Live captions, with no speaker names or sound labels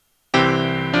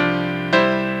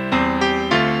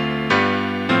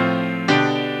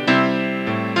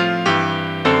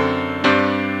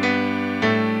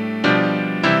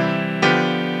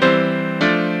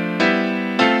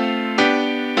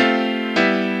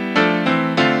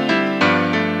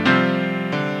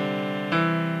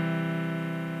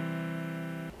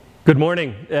Good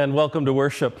morning and welcome to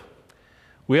worship.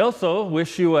 We also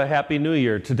wish you a happy new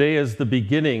year. Today is the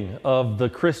beginning of the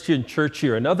Christian church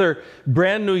year, another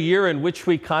brand new year in which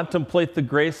we contemplate the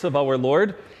grace of our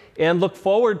Lord and look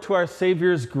forward to our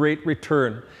Savior's great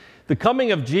return. The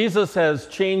coming of Jesus has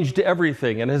changed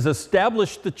everything and has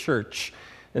established the church.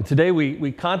 And today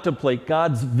we contemplate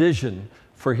God's vision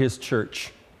for his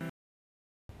church.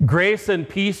 Grace and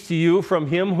peace to you from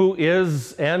him who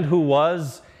is and who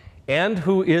was and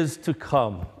who is to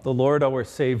come, the Lord our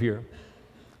Savior.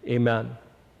 Amen.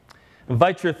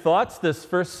 Invite your thoughts this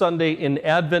first Sunday in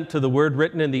Advent to the word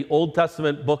written in the Old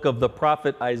Testament book of the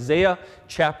prophet Isaiah,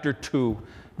 chapter 2,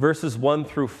 verses 1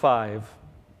 through 5.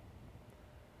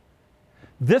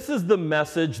 This is the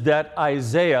message that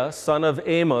Isaiah, son of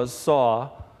Amos, saw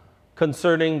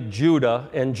concerning Judah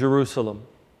and Jerusalem.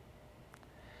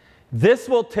 This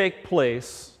will take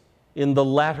place in the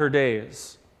latter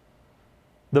days.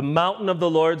 The mountain of the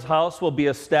Lord's house will be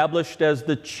established as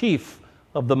the chief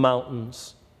of the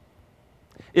mountains.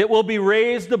 It will be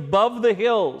raised above the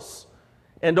hills,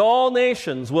 and all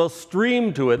nations will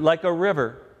stream to it like a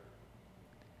river.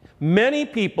 Many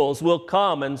peoples will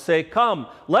come and say, "Come,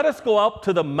 let us go up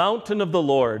to the mountain of the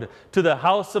Lord, to the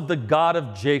house of the God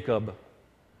of Jacob.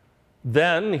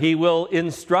 Then he will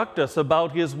instruct us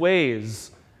about his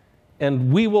ways,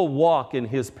 and we will walk in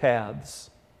his paths.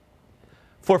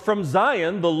 For from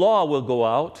Zion the law will go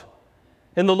out,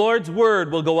 and the Lord's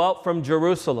word will go out from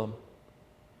Jerusalem.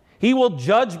 He will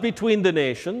judge between the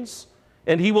nations,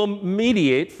 and he will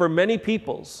mediate for many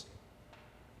peoples.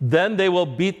 Then they will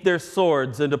beat their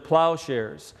swords into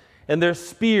plowshares, and their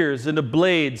spears into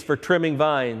blades for trimming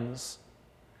vines.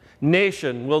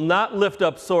 Nation will not lift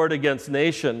up sword against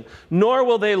nation, nor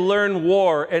will they learn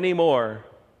war anymore.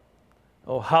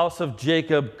 O house of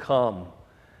Jacob, come.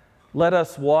 Let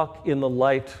us walk in the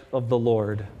light of the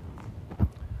Lord."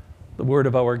 The word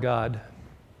of our God.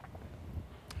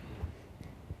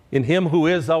 In him who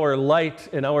is our light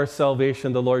and our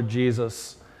salvation, the Lord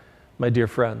Jesus, my dear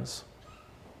friends.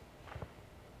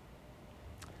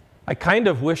 I kind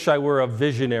of wish I were a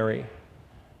visionary,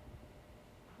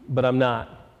 but I'm not.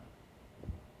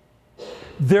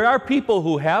 There are people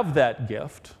who have that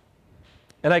gift,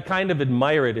 and I kind of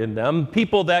admire it in them.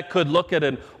 People that could look at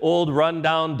an old,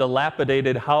 rundown,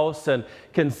 dilapidated house and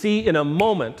can see in a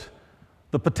moment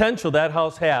the potential that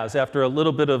house has after a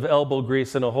little bit of elbow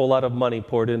grease and a whole lot of money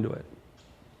poured into it.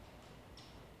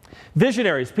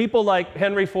 Visionaries, people like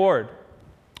Henry Ford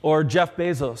or Jeff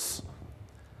Bezos,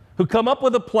 who come up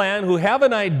with a plan, who have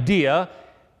an idea,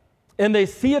 and they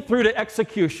see it through to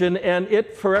execution, and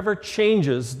it forever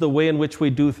changes the way in which we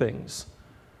do things.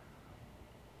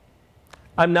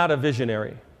 I'm not a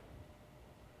visionary,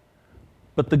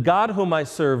 but the God whom I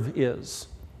serve is.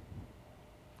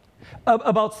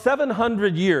 About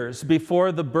 700 years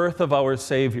before the birth of our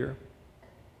Savior,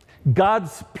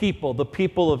 God's people, the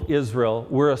people of Israel,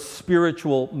 were a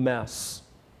spiritual mess.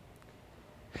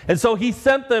 And so he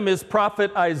sent them his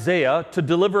prophet Isaiah to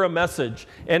deliver a message,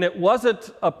 and it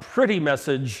wasn't a pretty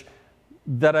message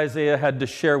that Isaiah had to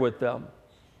share with them.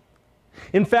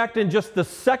 In fact, in just the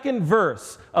second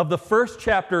verse of the first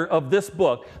chapter of this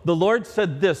book, the Lord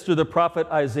said this through the prophet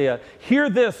Isaiah, "Hear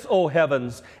this, O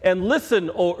heavens, and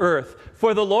listen, O earth,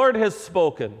 for the Lord has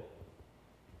spoken.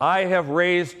 I have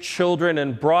raised children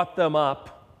and brought them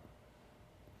up,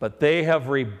 but they have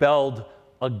rebelled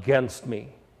against me."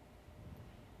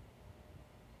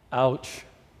 Ouch.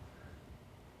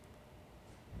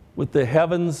 With the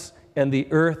heavens and the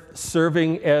earth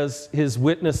serving as his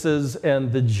witnesses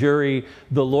and the jury,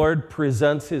 the Lord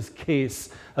presents his case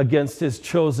against his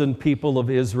chosen people of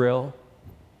Israel.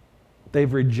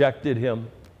 They've rejected him.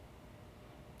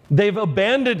 They've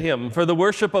abandoned him for the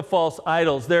worship of false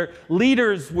idols. Their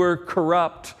leaders were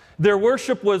corrupt. Their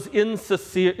worship was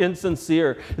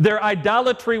insincere. Their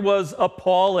idolatry was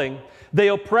appalling. They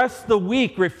oppressed the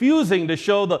weak, refusing to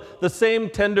show the same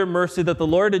tender mercy that the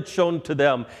Lord had shown to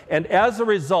them. And as a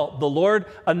result, the Lord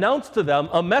announced to them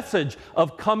a message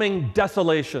of coming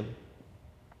desolation.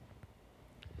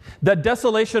 That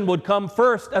desolation would come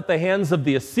first at the hands of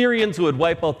the Assyrians, who would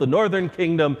wipe out the northern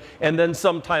kingdom, and then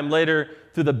sometime later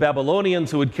through the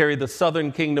Babylonians, who would carry the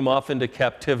southern kingdom off into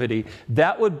captivity.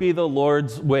 That would be the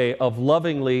Lord's way of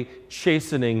lovingly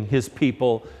chastening his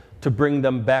people to bring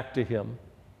them back to him.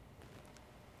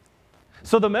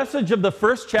 So the message of the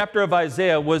first chapter of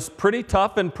Isaiah was pretty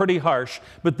tough and pretty harsh.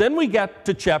 But then we get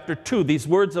to chapter 2, these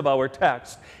words of our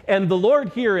text. And the Lord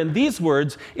here in these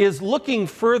words is looking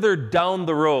further down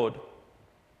the road.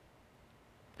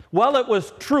 While it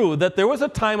was true that there was a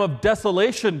time of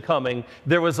desolation coming,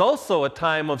 there was also a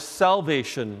time of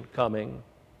salvation coming.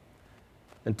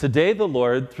 And today the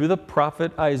Lord, through the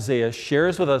prophet Isaiah,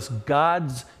 shares with us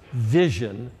God's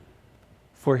vision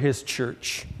for his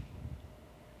church.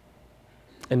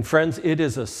 And friends, it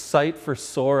is a sight for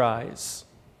sore eyes.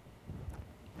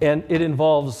 And it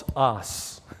involves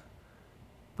us.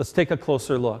 Let's take a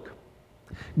closer look.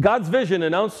 God's vision,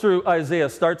 announced through Isaiah,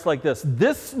 starts like this.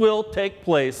 This will take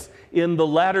place in the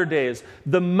latter days.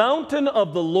 The mountain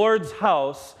of the Lord's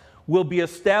house will be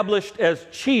established as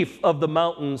chief of the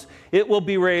mountains. It will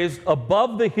be raised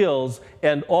above the hills,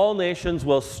 and all nations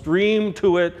will stream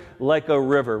to it like a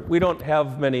river. We don't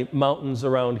have many mountains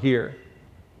around here.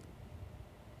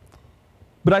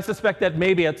 But I suspect that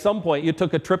maybe at some point you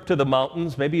took a trip to the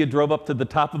mountains. Maybe you drove up to the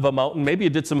top of a mountain. Maybe you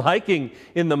did some hiking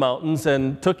in the mountains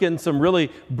and took in some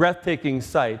really breathtaking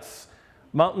sights.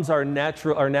 Mountains are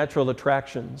natural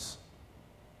attractions.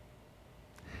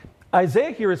 Isaiah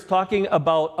here is talking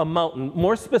about a mountain.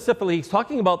 More specifically, he's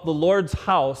talking about the Lord's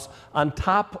house on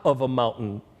top of a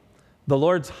mountain. The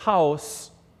Lord's house,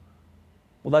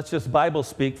 well, that's just Bible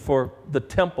speak for the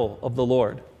temple of the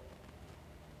Lord.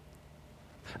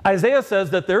 Isaiah says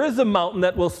that there is a mountain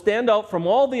that will stand out from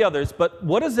all the others, but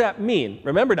what does that mean?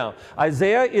 Remember now,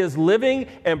 Isaiah is living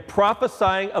and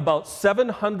prophesying about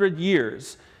 700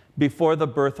 years before the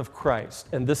birth of Christ,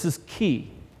 and this is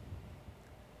key.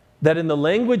 That in the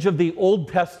language of the Old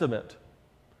Testament,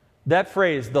 that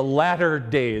phrase, the latter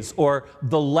days or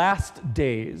the last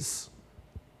days,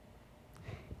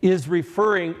 is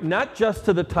referring not just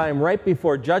to the time right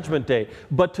before Judgment Day,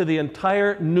 but to the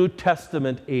entire New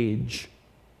Testament age.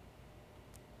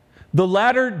 The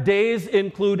latter days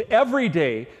include every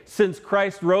day since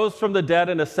Christ rose from the dead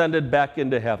and ascended back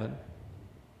into heaven.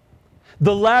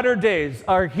 The latter days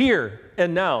are here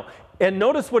and now. And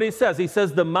notice what he says. He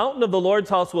says, the mountain of the Lord's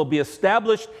house will be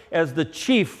established as the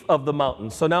chief of the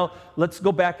mountains. So now let's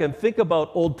go back and think about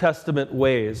Old Testament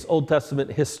ways, Old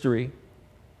Testament history.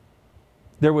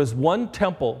 There was one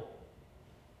temple,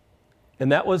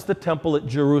 and that was the temple at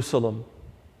Jerusalem.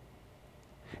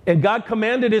 And God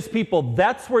commanded his people,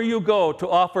 that's where you go to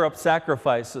offer up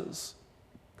sacrifices.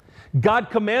 God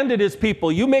commanded his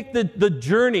people, you make the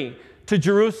journey to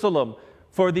Jerusalem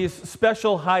for these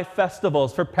special high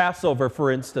festivals, for Passover,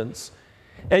 for instance.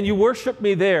 And you worship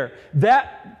me there.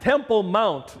 That Temple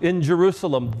Mount in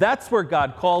Jerusalem, that's where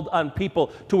God called on people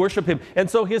to worship him. And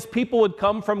so his people would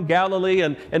come from Galilee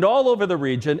and all over the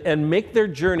region and make their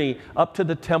journey up to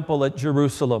the temple at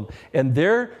Jerusalem. And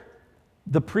there,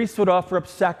 the priests would offer up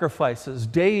sacrifices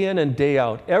day in and day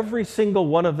out, every single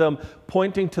one of them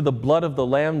pointing to the blood of the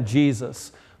Lamb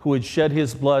Jesus, who would shed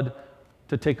his blood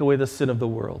to take away the sin of the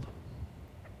world.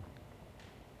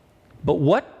 But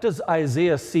what does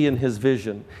Isaiah see in his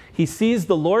vision? He sees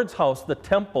the Lord's house, the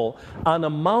temple, on a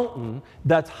mountain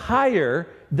that's higher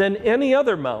than any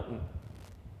other mountain.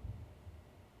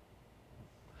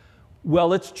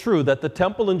 Well, it's true that the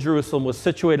temple in Jerusalem was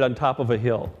situated on top of a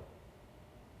hill.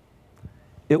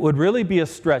 It would really be a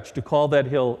stretch to call that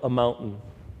hill a mountain.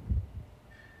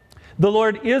 The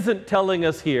Lord isn't telling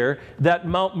us here that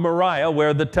Mount Moriah,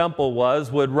 where the temple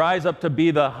was, would rise up to be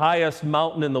the highest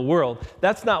mountain in the world.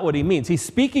 That's not what he means. He's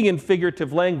speaking in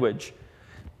figurative language.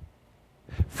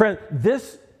 Friend,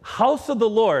 this house of the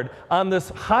Lord on this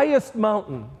highest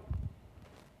mountain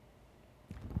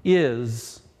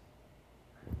is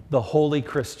the holy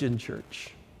Christian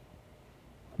church,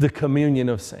 the communion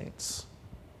of saints.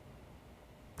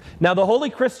 Now, the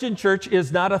holy Christian church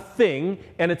is not a thing,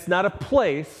 and it's not a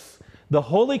place. The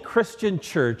holy Christian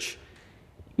church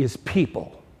is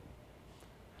people.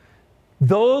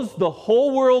 Those the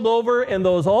whole world over and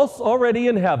those already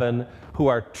in heaven who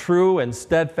are true and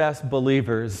steadfast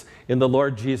believers in the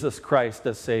Lord Jesus Christ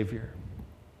as Savior.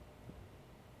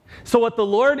 So what the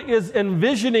Lord is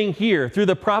envisioning here through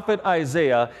the prophet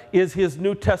Isaiah is his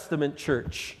New Testament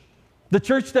church, the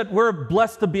church that we're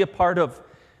blessed to be a part of.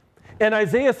 And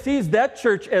Isaiah sees that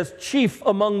church as chief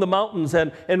among the mountains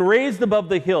and raised above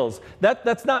the hills.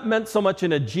 That's not meant so much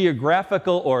in a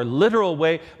geographical or literal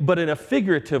way, but in a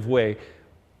figurative way.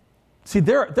 See,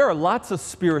 there are lots of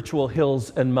spiritual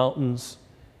hills and mountains.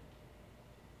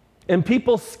 And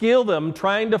people scale them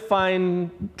trying to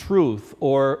find truth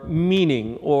or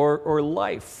meaning or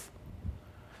life.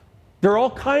 There are all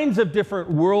kinds of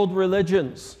different world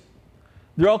religions.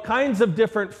 There are all kinds of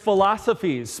different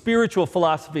philosophies, spiritual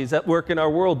philosophies at work in our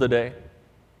world today.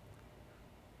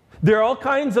 There are all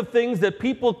kinds of things that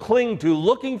people cling to,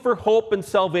 looking for hope and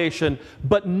salvation,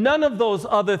 but none of those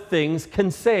other things can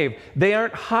save. They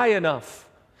aren't high enough.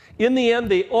 In the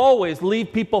end, they always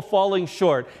leave people falling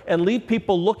short and leave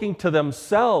people looking to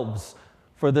themselves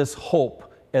for this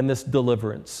hope and this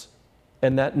deliverance.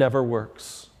 And that never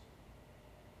works.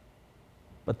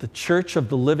 But the church of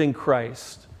the living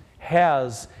Christ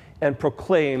has and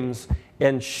proclaims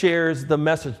and shares the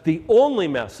message, the only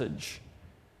message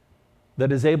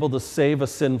that is able to save a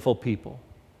sinful people.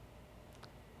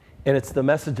 And it's the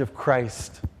message of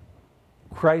Christ,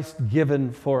 Christ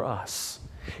given for us.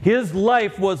 His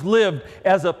life was lived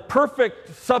as a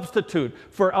perfect substitute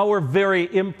for our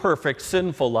very imperfect,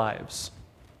 sinful lives.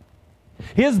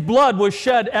 His blood was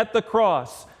shed at the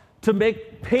cross to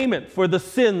make payment for the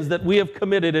sins that we have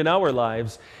committed in our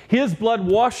lives. His blood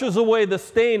washes away the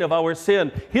stain of our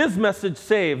sin. His message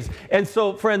saves. And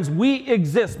so, friends, we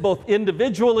exist both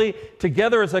individually,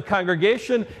 together as a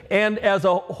congregation, and as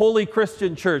a holy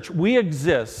Christian church. We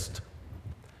exist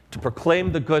to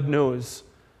proclaim the good news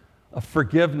of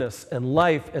forgiveness and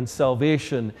life and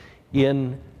salvation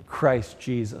in Christ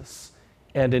Jesus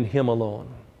and in Him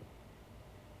alone.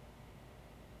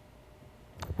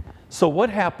 So what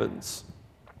happens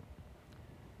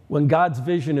when God's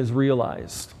vision is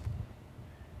realized?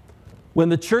 When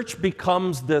the church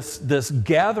becomes this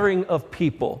gathering of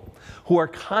people who are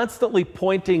constantly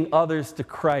pointing others to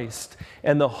Christ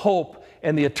and the hope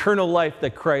and the eternal life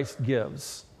that Christ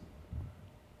gives.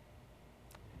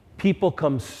 People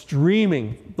come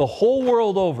streaming the whole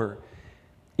world over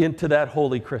into that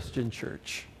holy Christian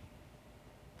church.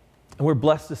 And we're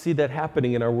blessed to see that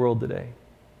happening in our world today.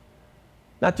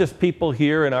 Not just people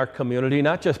here in our community,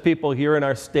 not just people here in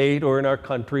our state or in our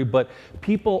country, but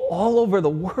people all over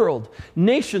the world,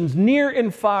 nations near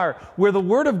and far, where the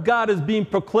Word of God is being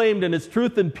proclaimed in its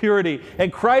truth and purity,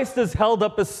 and Christ is held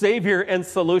up as Savior and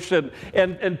solution,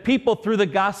 and people through the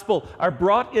gospel are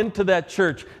brought into that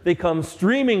church. They come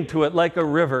streaming to it like a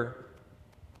river.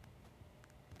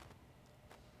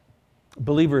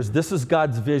 Believers, this is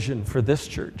God's vision for this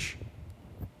church.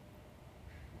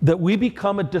 That we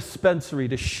become a dispensary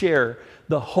to share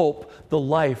the hope, the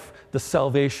life, the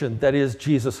salvation that is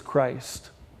Jesus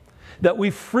Christ. That we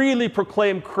freely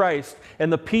proclaim Christ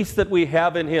and the peace that we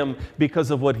have in Him because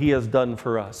of what He has done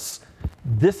for us.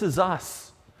 This is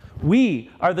us. We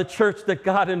are the church that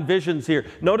God envisions here.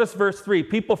 Notice verse 3.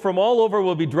 People from all over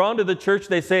will be drawn to the church.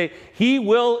 They say, He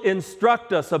will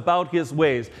instruct us about His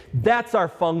ways. That's our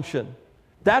function.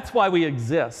 That's why we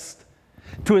exist.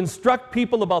 To instruct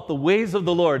people about the ways of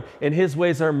the Lord, and His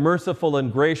ways are merciful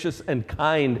and gracious and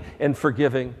kind and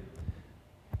forgiving.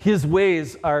 His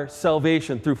ways are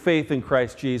salvation through faith in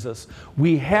Christ Jesus.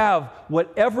 We have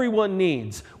what everyone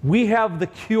needs. We have the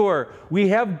cure. We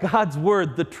have God's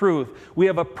Word, the truth. We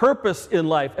have a purpose in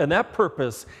life, and that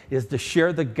purpose is to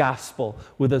share the gospel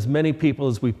with as many people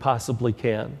as we possibly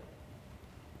can.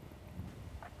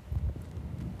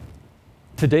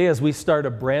 Today, as we start a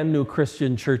brand new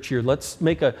Christian church year, let's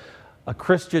make a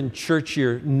Christian church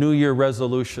year, New Year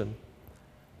resolution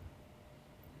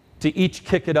to each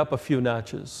kick it up a few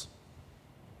notches,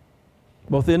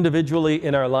 both individually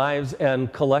in our lives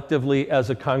and collectively as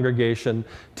a congregation,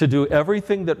 to do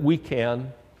everything that we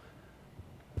can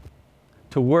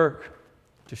to work,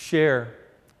 to share,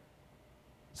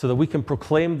 so that we can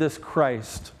proclaim this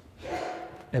Christ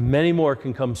and many more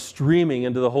can come streaming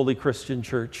into the holy Christian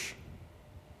church.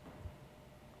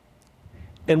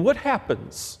 And what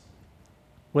happens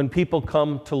when people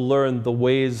come to learn the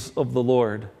ways of the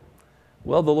Lord?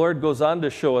 Well, the Lord goes on to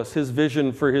show us His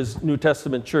vision for His New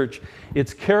Testament church.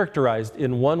 It's characterized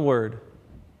in one word: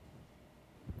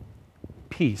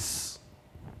 peace.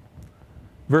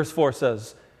 Verse 4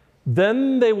 says,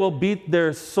 Then they will beat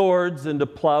their swords into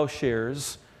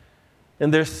plowshares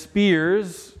and their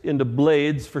spears into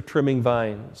blades for trimming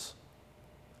vines.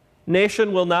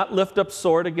 Nation will not lift up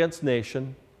sword against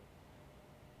nation,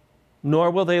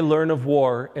 nor will they learn of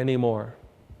war anymore.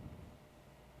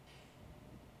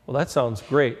 Well, that sounds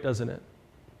great, doesn't it?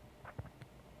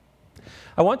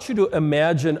 I want you to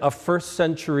imagine a first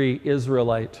century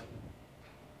Israelite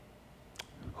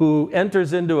who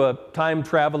enters into a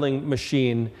time-traveling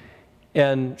machine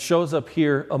and shows up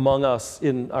here among us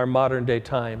in our modern day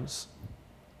times.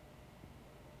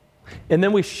 And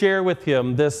then we share with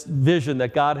him this vision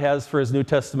that God has for His New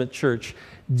Testament church.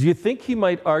 Do you think he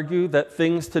might argue that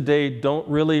things today don't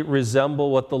really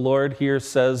resemble what the Lord here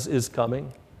says is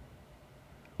coming?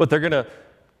 What, they're going to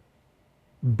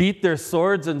beat their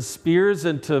swords and spears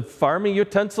into farming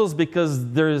utensils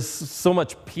because there's so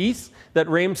much peace that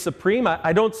reigns supreme?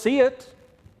 I don't see it.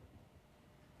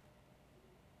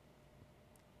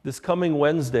 This coming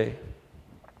Wednesday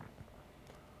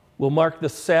will mark the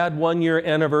sad one-year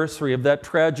anniversary of that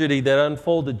tragedy that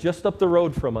unfolded just up the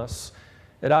road from us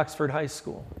at Oxford High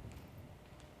School.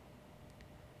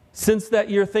 Since that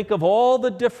year, think of all the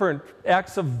different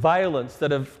acts of violence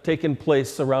that have taken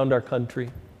place around our country.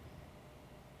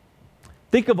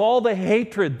 Think of all the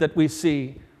hatred that we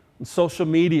see in social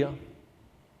media.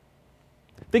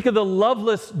 Think of the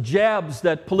loveless jabs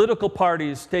that political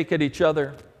parties take at each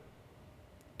other.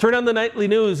 Turn on the nightly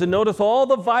news and notice all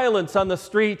the violence on the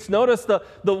streets. Notice the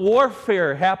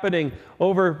warfare happening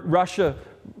over Russia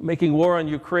making war on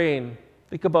Ukraine.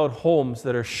 Think about homes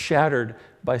that are shattered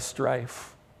by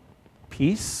strife.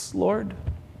 Peace, Lord?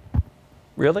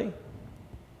 Really?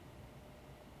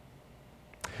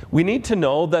 We need to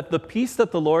know that the peace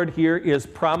that the Lord here is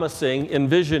promising,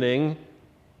 envisioning,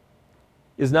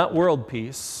 is not world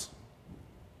peace.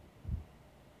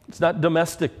 It's not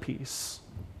domestic peace.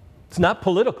 It's not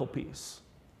political peace.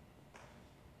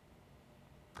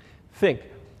 Think,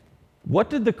 what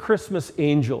did the Christmas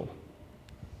angel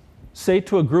say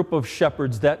to a group of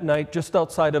shepherds that night just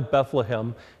outside of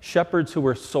Bethlehem, shepherds who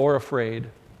were sore afraid?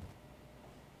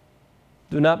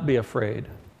 Do not be afraid.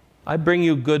 I bring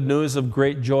you good news of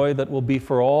great joy that will be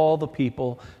for all the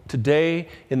people. Today,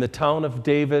 in the town of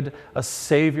David, a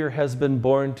Savior has been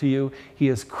born to you. He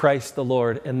is Christ the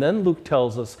Lord. And then Luke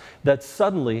tells us that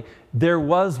suddenly there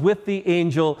was with the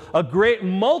angel a great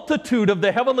multitude of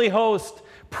the heavenly host,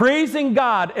 praising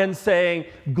God and saying,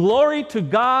 "Glory to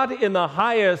God in the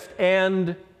highest,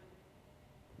 and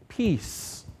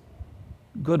peace,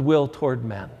 goodwill toward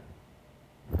men."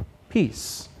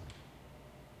 Peace.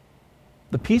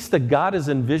 The peace that God is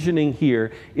envisioning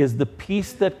here is the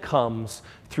peace that comes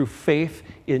through faith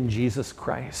in Jesus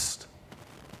Christ.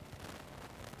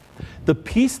 The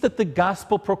peace that the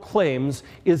gospel proclaims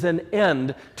is an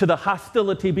end to the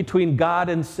hostility between God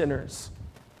and sinners.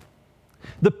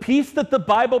 The peace that the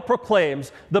Bible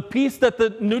proclaims, the peace that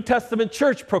the New Testament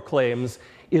church proclaims,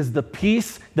 is the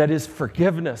peace that is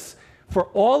forgiveness for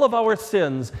all of our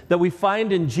sins that we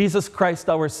find in Jesus Christ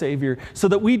our Savior, so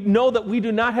that we know that we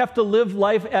do not have to live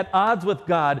life at odds with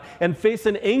God and face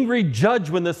an angry judge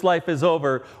when this life is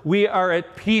over. We are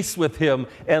at peace with Him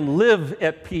and live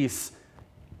at peace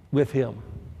with Him.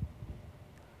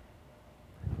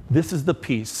 This is the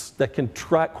peace that can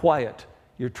quiet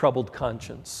your troubled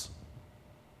conscience.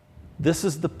 This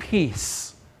is the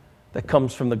peace that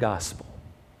comes from the gospel.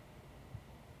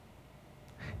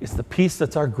 It's the peace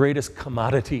that's our greatest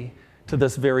commodity to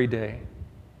this very day.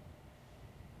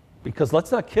 Because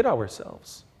let's not kid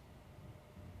ourselves.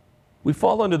 We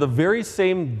fall under the very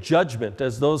same judgment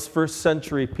as those first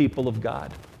century people of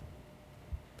God.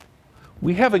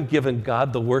 We haven't given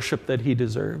God the worship that He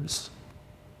deserves.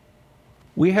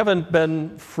 We haven't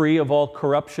been free of all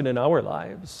corruption in our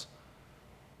lives.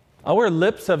 Our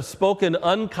lips have spoken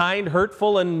unkind,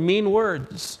 hurtful, and mean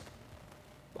words.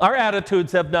 Our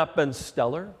attitudes have not been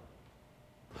stellar.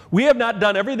 We have not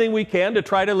done everything we can to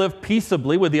try to live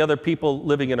peaceably with the other people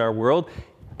living in our world.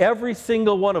 Every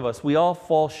single one of us, we all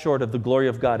fall short of the glory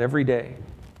of God every day.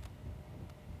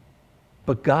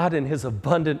 But God, in His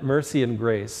abundant mercy and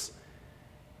grace,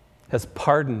 has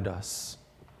pardoned us.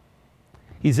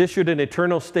 He's issued an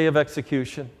eternal stay of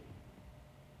execution.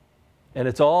 And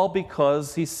it's all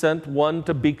because He sent one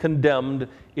to be condemned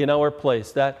in our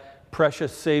place, that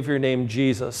precious Savior named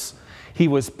Jesus. He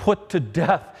was put to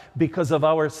death because of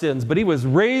our sins, but He was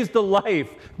raised to life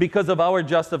because of our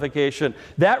justification.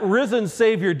 That risen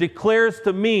Savior declares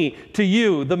to me, to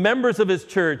you, the members of His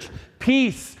church,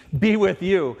 peace be with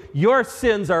you. Your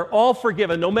sins are all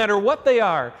forgiven, no matter what they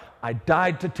are. I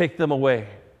died to take them away.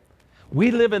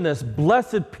 We live in this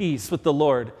blessed peace with the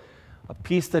Lord, a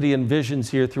peace that He envisions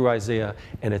here through Isaiah,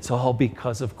 and it's all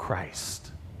because of Christ.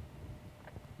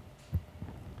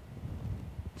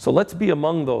 So let's be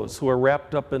among those who are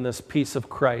wrapped up in this peace of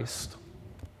Christ.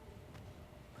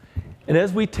 And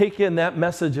as we take in that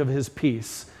message of His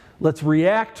peace, let's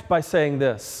react by saying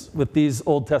this with these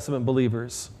Old Testament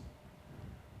believers.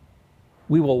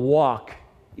 We will walk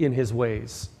in His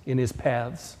ways, in His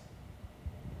paths.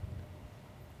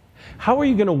 How are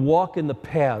you going to walk in the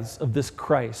paths of this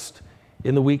Christ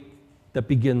in the week that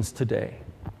begins today?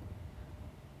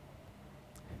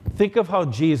 Think of how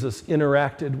Jesus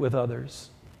interacted with others.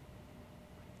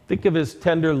 Think of His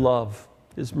tender love,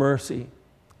 His mercy,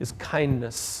 His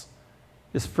kindness,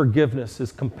 His forgiveness,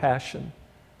 His compassion.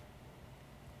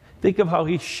 Think of how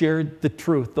He shared the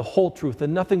truth, the whole truth,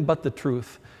 and nothing but the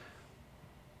truth.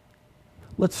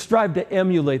 Let's strive to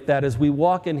emulate that as we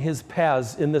walk in His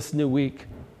paths in this new week.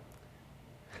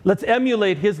 Let's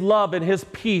emulate His love and His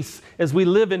peace as we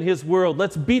live in His world.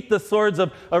 Let's beat the swords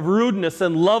of rudeness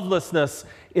and lovelessness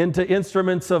into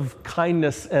instruments of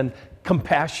kindness and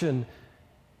compassion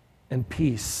and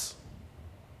peace.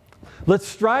 Let's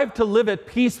strive to live at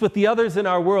peace with the others in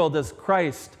our world as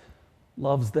Christ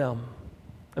loves them.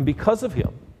 And because of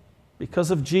Him,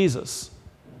 because of Jesus,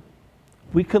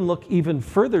 we can look even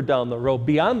further down the road,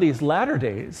 beyond these latter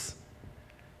days,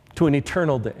 to an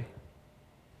eternal day,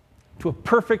 to a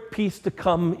perfect peace to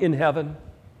come in heaven.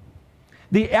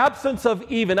 The absence of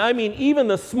even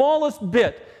the smallest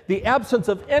bit, the absence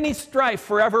of any strife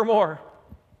forevermore.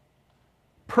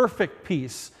 Perfect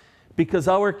peace, because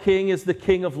our King is the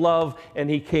King of love, and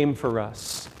He came for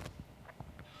us.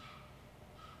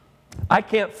 I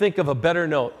can't think of a better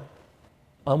note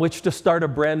on which to start a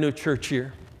brand new church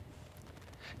year.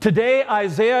 Today,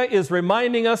 Isaiah is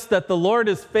reminding us that the Lord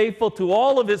is faithful to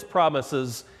all of His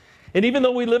promises. And even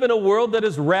though we live in a world that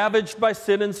is ravaged by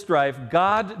sin and strife,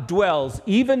 God dwells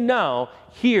even now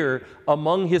here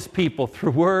among His people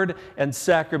through word and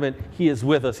sacrament. He is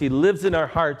with us. He lives in our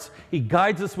hearts. He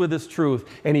guides us with His truth,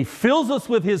 and He fills us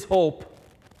with His hope.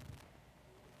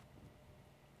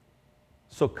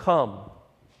 So come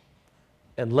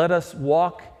and let us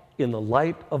walk in the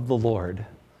light of the Lord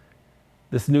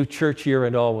this new church year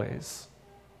and always.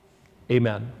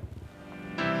 Amen.